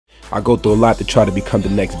I go through a lot to try to become the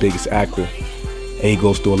next biggest actor. And he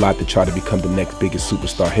goes through a lot to try to become the next biggest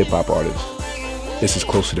superstar hip-hop artist. This is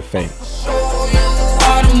Closer to Fame.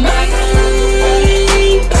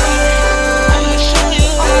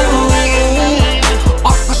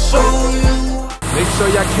 Make sure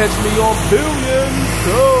y'all catch me on Billions.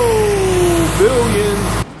 Oh, Billions.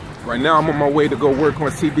 Right now I'm on my way to go work on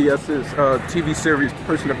CBS's TV series,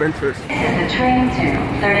 Person of Interest. This is a train to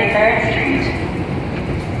 33rd Street.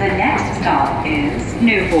 The next stop is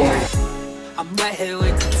Newport. I'm right here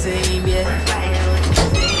with the team, yeah.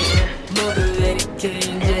 Motivated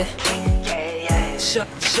king, yeah.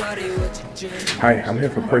 Shorty, what you drink? Hi, I'm here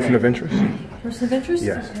for Person of Interest. Person of Interest?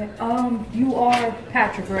 Yes. Okay. You are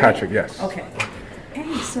Patrick, right? Patrick, yes. Okay.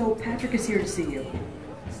 Hey, so Patrick is here to see you.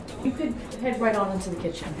 You could head right on into the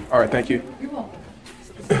kitchen. All right, thank you. You're welcome.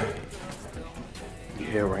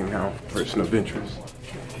 Here right now, Person of Interest.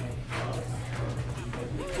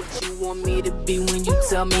 What you want me to be when you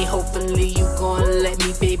tell me? Hopefully you gonna let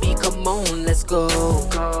me, baby. Come on, let's go.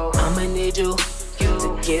 I'ma need you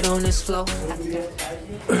to get on this floor.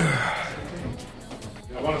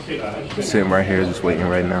 Sitting right here, just waiting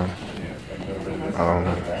right now.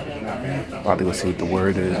 About to go see what the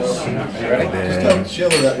word is, and then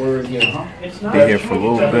be here for a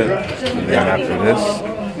little bit. And then after this,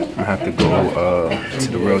 I'm gonna have to go to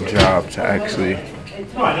the real job to actually,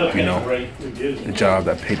 you know, the job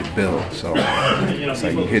that paid the bill. So it's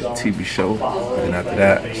like you hit the TV show, and then after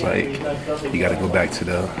that, it's like you got to go back to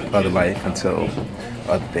the other life until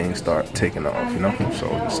other things start taking off, you know. So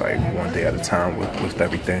it's like one day at a time with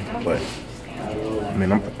everything. But I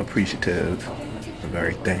mean, I'm appreciative of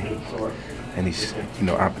everything and these, you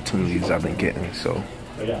know, opportunities I've been getting. So,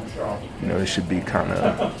 you know, this should be kind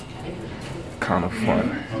of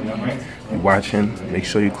fun. If you're watching, make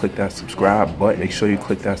sure you click that subscribe button. Make sure you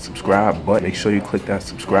click that subscribe button. Make sure you click that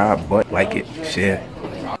subscribe button. Like it, share.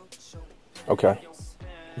 Okay.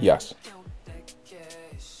 Yes.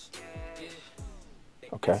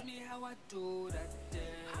 Okay.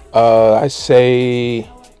 I say,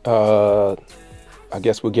 I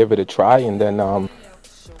guess we'll give it a try, and then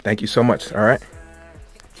thank you so much. All right.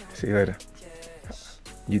 See you later.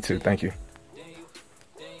 You too. Thank you.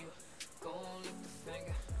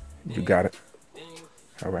 You got it.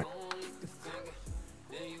 All right.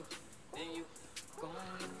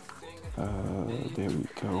 There we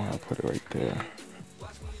go. I'll put it right there.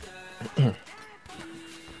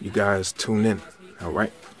 You guys tune in. All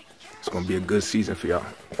right. It's gonna be a good season for y'all.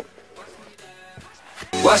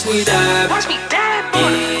 Watch me dive. Watch me dive, boy.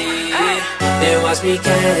 Then watch me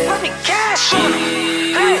cash. Watch me cash.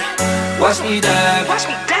 Watch me dive. Watch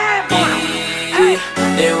me dive, boy.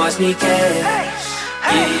 Then watch me cash.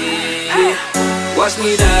 Watch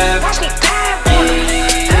me dive. Watch me dive, boy.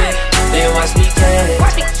 Then watch me cash.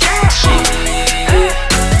 Watch me cash.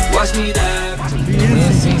 Watch me dive.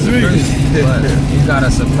 It seems crazy, but you got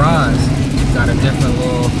a surprise. You got a different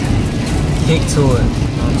little kick to it. You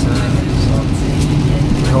know what I'm saying? So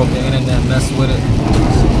we hope the internet mess with it.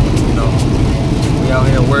 You know, we out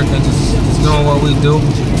here working, just doing what we do.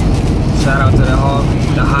 Shout out to the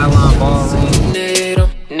Highline Ballroom.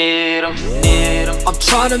 Need 'em. I'm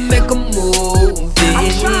trying to make a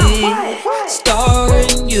movie,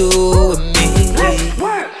 starring you and me.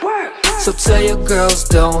 So tell your girls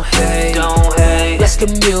don't hate. Let's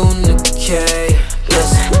communicate.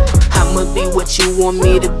 Listen, I'ma be what you want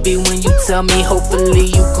me to be when you tell me. Hopefully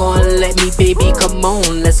you gonna let me, baby. Come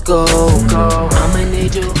on, let's go. I'ma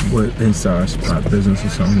need you. What inside spot business or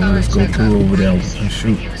something? Let's go through over there and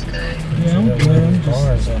shoot. Yeah, I'm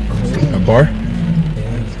good. A bar?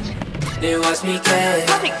 Then watch me cash.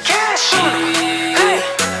 Watch me cash.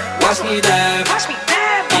 Watch me dive. Watch me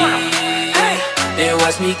dive. Then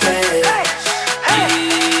watch me cash.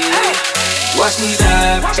 Watch me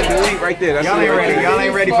dive. Right there. Y'all ain't ready. Y'all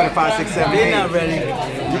ain't ready for the 5, 6, 7, 8. They're not ready.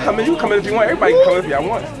 You come in if you want. Everybody can come in if y'all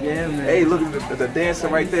want. Yeah, man. Hey, look at the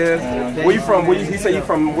dancing right there. Where you from? He said you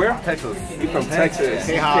from where? Texas. You from Texas.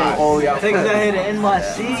 Hey, hi. Texas out here to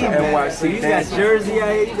NYC, man. NYC. You got Jersey out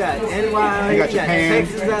here, you got NY, You got Japan.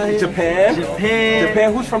 Texas out here. Japan.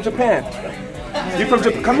 Japan. Who's from Japan? You from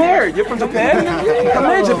Japan? Come here. You're from Japan? Come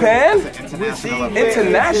here, Japan.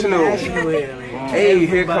 International. Hey,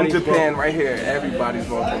 here comes Japan right here. Everybody's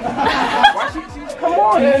welcome. Come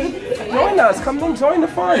on, man. Join us. Come on, join the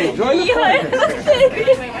fun. Join the fun.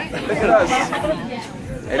 Look at us.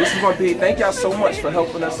 Hey, this is gonna be. Thank y'all so much for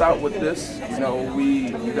helping us out with this. You know,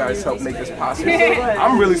 you guys helped make this possible.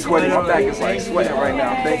 I'm really sweating. My back is like sweating right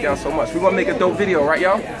now. Thank y'all so much. We're gonna make a dope video, right,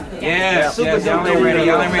 y'all? Yeah, y'all ain't ready.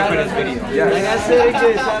 Y'all ain't ready for this video. Like I said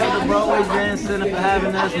again, shout out to Broadway Dance Center for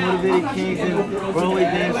having us, Motivated Kings and Broadway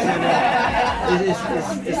Dance Center.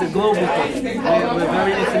 It's a global thing. We're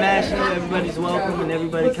very international. Everybody's welcome, and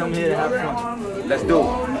everybody come here to have fun. Let's do it.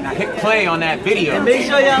 Now hit play on that video. And make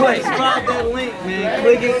sure y'all subscribe that link, man.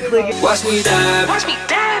 Click it. Watch me dive. Watch me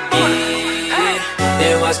dive.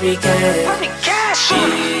 Then watch me cash. Watch me cash.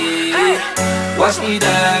 Watch me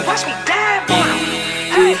dive. Watch me dive.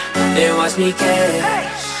 Then watch me cash.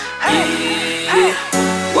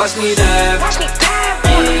 Watch me dive. Watch me dive.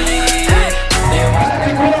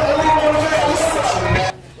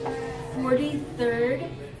 43rd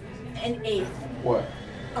and 8th. What?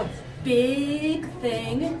 A big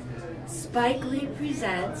thing. Spike Lee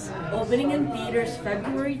presents, opening in theaters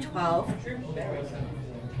February 12th.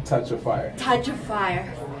 Touch of Fire. Touch of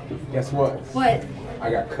Fire. Guess what? What? I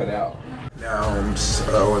got cut out. Now I'm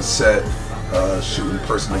on set shooting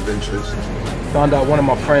personal adventures. Found out one of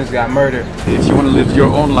my friends got murdered. If you want to live your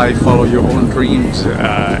own life, follow your own dreams,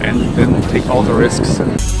 and then take all the risks.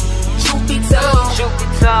 Truth be told,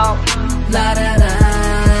 la da da.